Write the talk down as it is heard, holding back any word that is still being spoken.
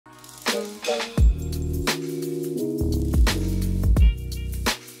Hey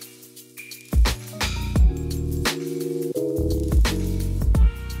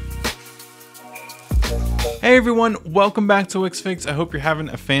everyone, welcome back to Wixfix. I hope you're having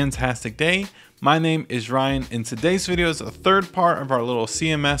a fantastic day. My name is Ryan, and today's video is the third part of our little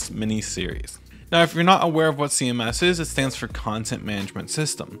CMS mini series. Now, if you're not aware of what CMS is, it stands for Content Management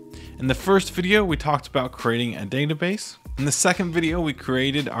System. In the first video, we talked about creating a database. In the second video, we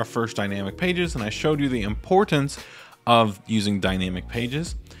created our first dynamic pages, and I showed you the importance of using dynamic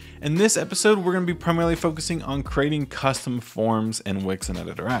pages. In this episode, we're going to be primarily focusing on creating custom forms in Wix and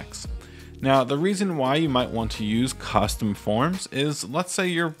Editor X. Now, the reason why you might want to use custom forms is, let's say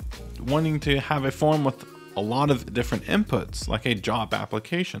you're wanting to have a form with a lot of different inputs, like a job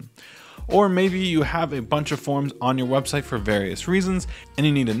application. Or maybe you have a bunch of forms on your website for various reasons, and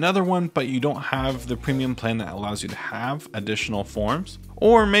you need another one, but you don't have the premium plan that allows you to have additional forms.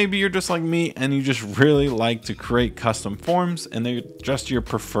 Or maybe you're just like me and you just really like to create custom forms and they're just your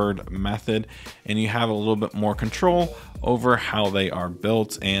preferred method, and you have a little bit more control over how they are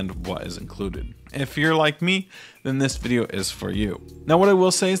built and what is included. If you're like me, then this video is for you. Now, what I will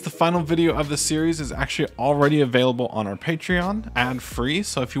say is the final video of the series is actually already available on our Patreon, ad-free.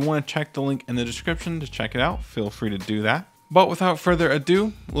 So if you want to check the link in the description to check it out, feel free to do that. But without further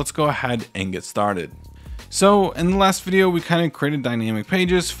ado, let's go ahead and get started. So in the last video, we kind of created dynamic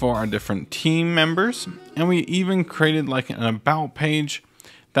pages for our different team members, and we even created like an about page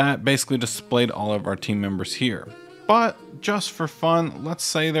that basically displayed all of our team members here. But just for fun, let's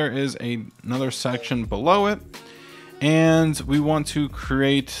say there is another section below it, and we want to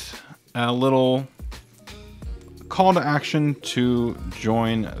create a little call to action to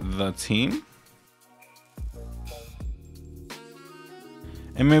join the team.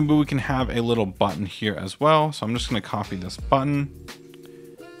 And maybe we can have a little button here as well. So I'm just going to copy this button,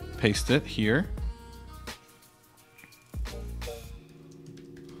 paste it here.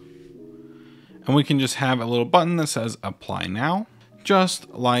 And we can just have a little button that says apply now, just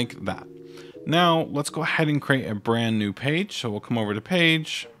like that. Now let's go ahead and create a brand new page. So we'll come over to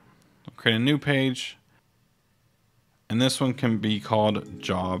page, we'll create a new page. And this one can be called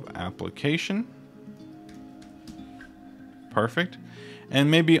job application. Perfect. And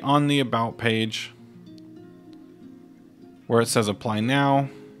maybe on the about page where it says apply now,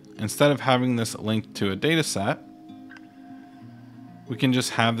 instead of having this linked to a data set, we can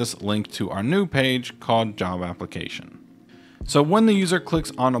just have this link to our new page called job application. So when the user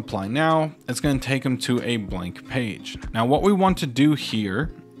clicks on apply now, it's going to take them to a blank page. Now what we want to do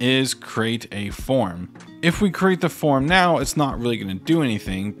here is create a form. If we create the form now, it's not really going to do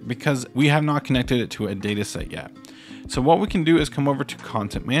anything because we have not connected it to a data set yet. So what we can do is come over to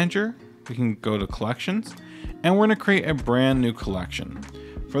Content Manager, we can go to Collections, and we're going to create a brand new collection.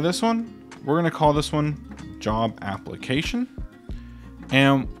 For this one, we're going to call this one Job Application,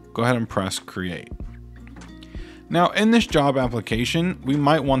 and go ahead and press Create. Now in this job application, we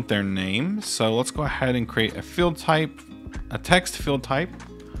might want their name, so let's go ahead and create a field type, a text field type.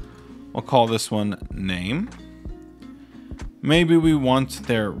 We'll call this one Name. Maybe we want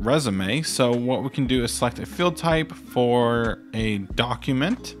their resume. So what we can do is select a field type for a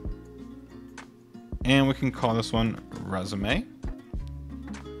document, and we can call this one Resume.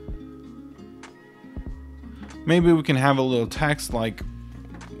 Maybe we can have a little text like,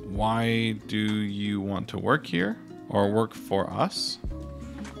 why do you want to work here or work for us?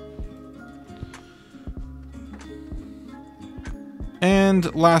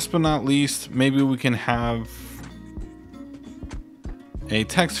 And last but not least, maybe we can have a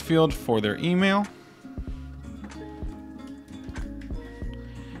text field for their email,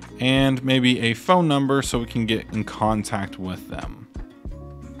 and maybe a phone number so we can get in contact with them.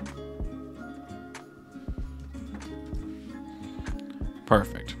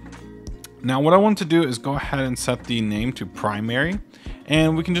 Perfect. Now what I want to do is go ahead and set the name to primary,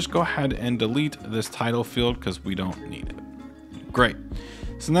 and we can just go ahead and delete this title field because we don't need it. Great.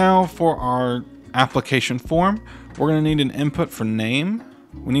 So now for our application form, we're going to need an input for name.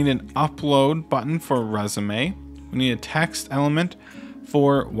 We need an upload button for resume. We need a text element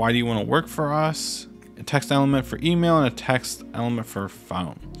for why do you want to work for us, a text element for email, and a text element for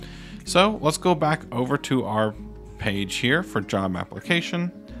phone. So let's go back over to our page here for job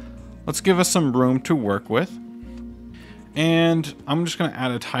application. Let's give us some room to work with. And I'm just going to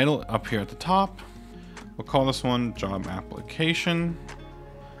add a title up here at the top. We'll call this one job application.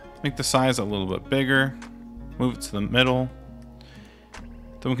 Make the size a little bit bigger. Move it to the middle.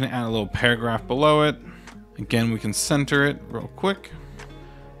 Then we can add a little paragraph below it. Again, we can center it real quick.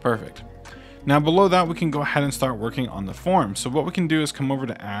 Perfect. Now below that, we can go ahead and start working on the form. So what we can do is come over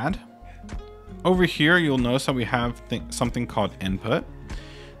to add, over here, you'll notice that we have something called input.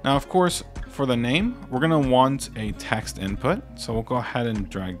 Now, of course, for the name, we're gonna want a text input. So we'll go ahead and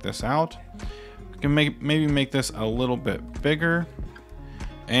drag this out. We can maybe make this a little bit bigger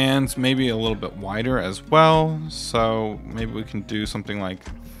and maybe a little bit wider as well. So maybe we can do something like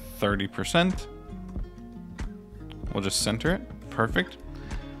 30%. We'll just center it, perfect.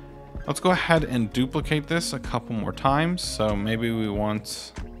 Let's go ahead and duplicate this a couple more times. So maybe we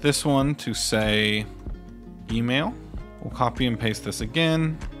want this one to say email. We'll copy and paste this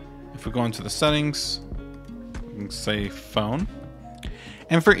again. If we go into the settings, we can say phone.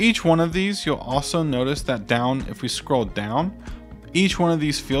 And for each one of these, you'll also notice that down, if we scroll down, each one of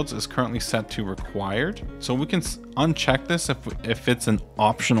these fields is currently set to required. So we can uncheck this if it's an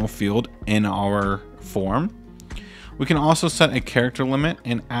optional field in our form. We can also set a character limit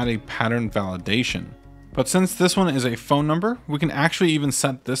and add a pattern validation. But since this one is a phone number, we can actually even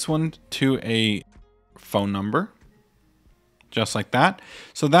set this one to a phone number, just like that.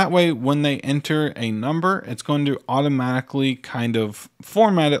 So that way, when they enter a number, it's going to automatically kind of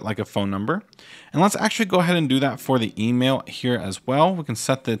format it like a phone number. And let's actually go ahead and do that for the email here as well. We can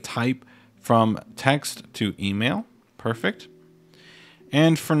set the type from text to email. Perfect.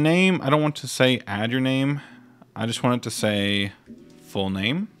 And for name, I don't want to say add your name. I just want it to say full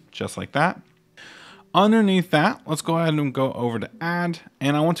name, just like that. Underneath that, let's go ahead and go over to add,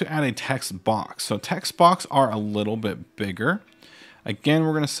 and I want to add a text box. So text box are a little bit bigger. Again,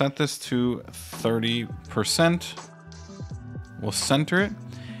 we're going to set this to 30%. We'll center it,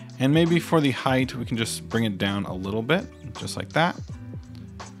 and maybe for the height, we can just bring it down a little bit, just like that.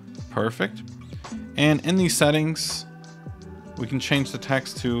 Perfect. And in these settings, we can change the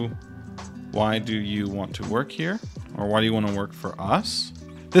text to why do you want to work here? Or why do you want to work for us?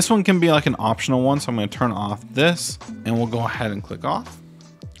 This one can be like an optional one, so I'm going to turn off this and we'll go ahead and click off.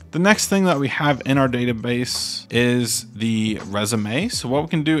 The next thing that we have in our database is the resume. So what we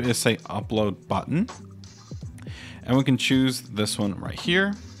can do is say upload button, and we can choose this one right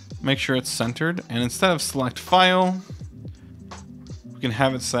here. Make sure it's centered, and instead of select file, we can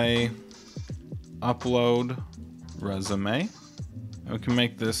have it say upload resume. And we can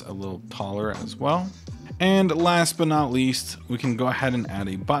make this a little taller as well. And last but not least, we can go ahead and add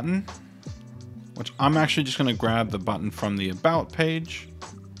a button, which I'm actually just going to grab the button from the about page,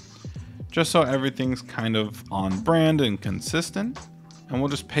 just so everything's kind of on brand and consistent. And we'll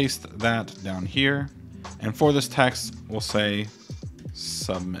just paste that down here. And for this text, we'll say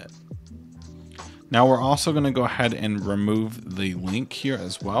submit. Now we're also going to go ahead and remove the link here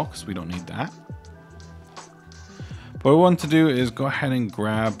as well, because we don't need that. What we want to do is go ahead and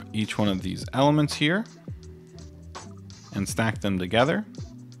grab each one of these elements here and stack them together.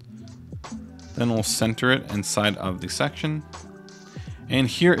 Then we'll center it inside of the section. And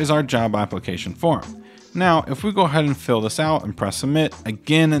here is our job application form. Now, if we go ahead and fill this out and press submit,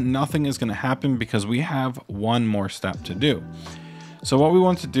 again, nothing is going to happen because we have one more step to do. So what we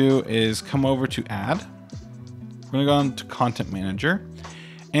want to do is come over to add. We're going to go into content manager.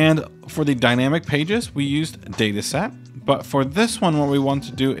 And for the dynamic pages, we used dataset. But for this one, what we want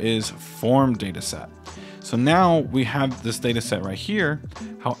to do is form dataset. So now we have this data set right here.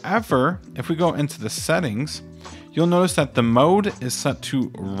 However, if we go into the settings, you'll notice that the mode is set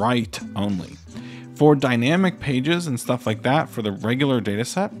to write only. For dynamic pages and stuff like that, for the regular data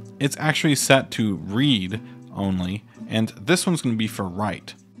set, it's actually set to read only. And this one's going to be for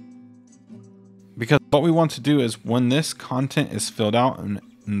write. Because what we want to do is when this content is filled out and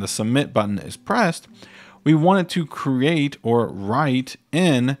the submit button is pressed, we want it to create or write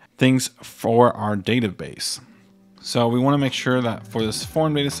in things for our database. So we want to make sure that for this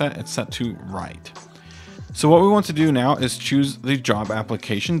form data set, it's set to write. So what we want to do now is choose the job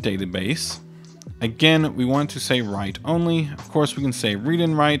application database. Again, we want to say write only. Of course, we can say read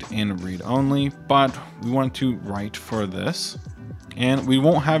and write and read only, but we want to write for this. And we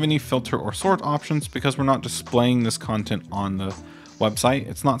won't have any filter or sort options because we're not displaying this content on the website.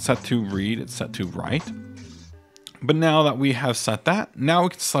 It's not set to read, it's set to write. But now that we have set that, now we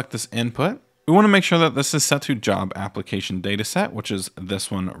can select this input. We want to make sure that this is set to job application dataset, which is this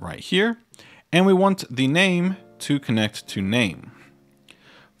one right here. And we want the name to connect to name.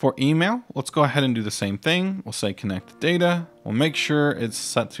 For email, let's go ahead and do the same thing. We'll say connect data. We'll make sure it's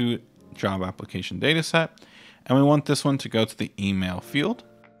set to job application dataset. And we want this one to go to the email field.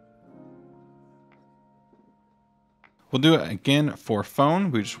 We'll do it again for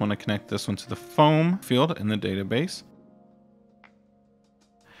phone. We just want to connect this one to the phone field in the database.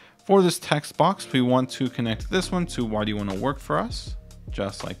 For this text box, we want to connect this one to why do you want to work for us?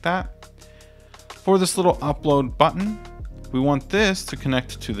 Just like that. For this little upload button, We want this to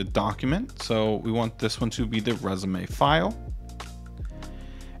connect to the document. So we want this one to be the resume file.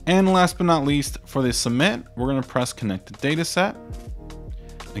 And last but not least, for the submit, we're going to press connect to dataset.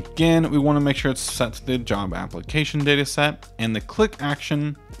 Again, we want to make sure it's set to the job application dataset, and the click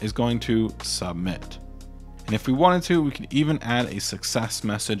action is going to submit. And if we wanted to, we could even add a success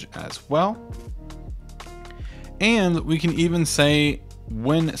message as well. And we can even say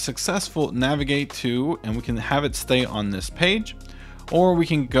when successful, navigate to, and we can have it stay on this page, or we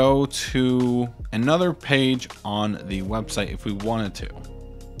can go to another page on the website if we wanted to.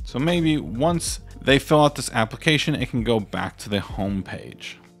 So maybe once they fill out this application, it can go back to the home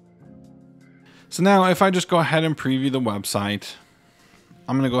page. So now if I just go ahead and preview the website,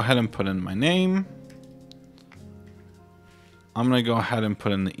 I'm going to go ahead and put in my name. I'm going to go ahead and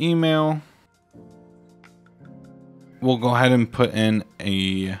put in the email. We'll go ahead and put in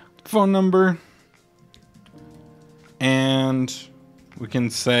a phone number, and we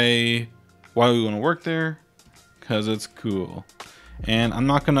can say why we want to work there, because it's cool. And I'm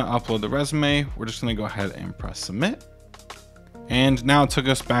not going to upload the resume. We're just going to go ahead and press submit. And now it took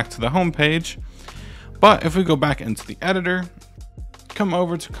us back to the home page. But if we go back into the editor, come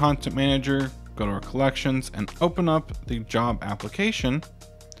over to Content Manager, go to our collections, and open up the job application,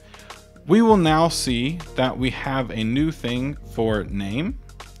 we will now see that we have a new thing for name.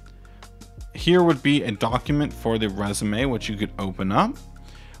 Here would be a document for the resume, which you could open up.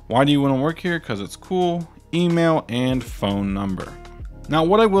 Why do you want to work here? Because it's cool. Email and phone number. Now,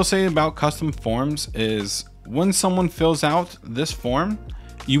 what I will say about custom forms is when someone fills out this form,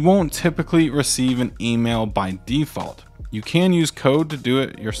 you won't typically receive an email by default. You can use code to do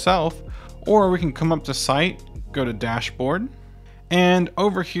it yourself, or we can come up to site, go to dashboard, and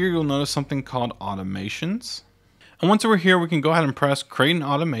over here you'll notice something called automations. And once we're here, we can go ahead and press create an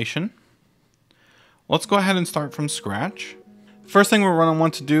automation. Let's go ahead and start from scratch. First thing we're going to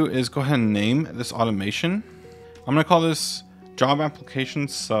want to do is go ahead and name this automation. I'm going to call this job application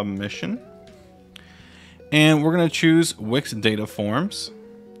submission. And we're going to choose Wix data forms.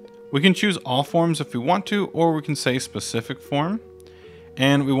 We can choose all forms if we want to, or we can say specific form.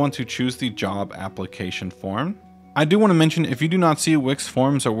 And we want to choose the job application form. I do want to mention, if you do not see Wix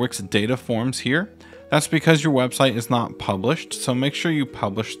forms or Wix data forms here, that's because your website is not published. So make sure you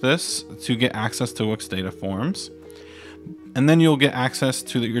publish this to get access to Wix data forms. And then you'll get access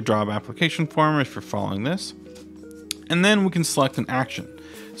to your job application form if you're following this. And then we can select an action.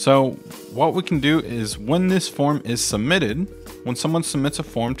 So what we can do is when this form is submitted, when someone submits a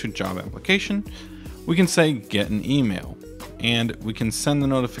form to job application, we can say get an email, and we can send the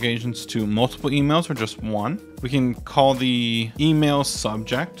notifications to multiple emails or just one. We can call the email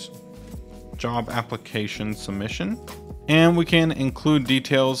subject job application submission, and we can include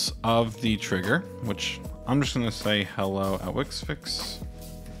details of the trigger, which I'm just going to say hello at Wixfix.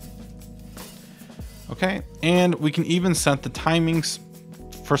 Okay, and we can even set the timings.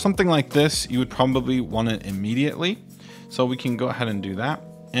 For something like this, you would probably want it immediately. So we can go ahead and do that,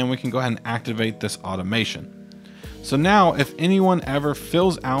 and we can go ahead and activate this automation. So now if anyone ever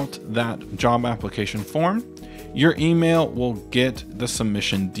fills out that job application form, your email will get the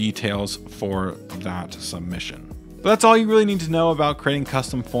submission details for that submission. But that's all you really need to know about creating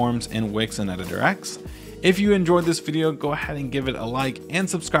custom forms in Wix and Editor X. If you enjoyed this video, go ahead and give it a like and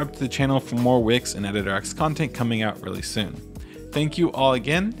subscribe to the channel for more Wix and Editor X content coming out really soon. Thank you all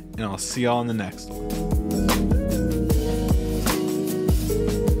again, and I'll see y'all in the next one.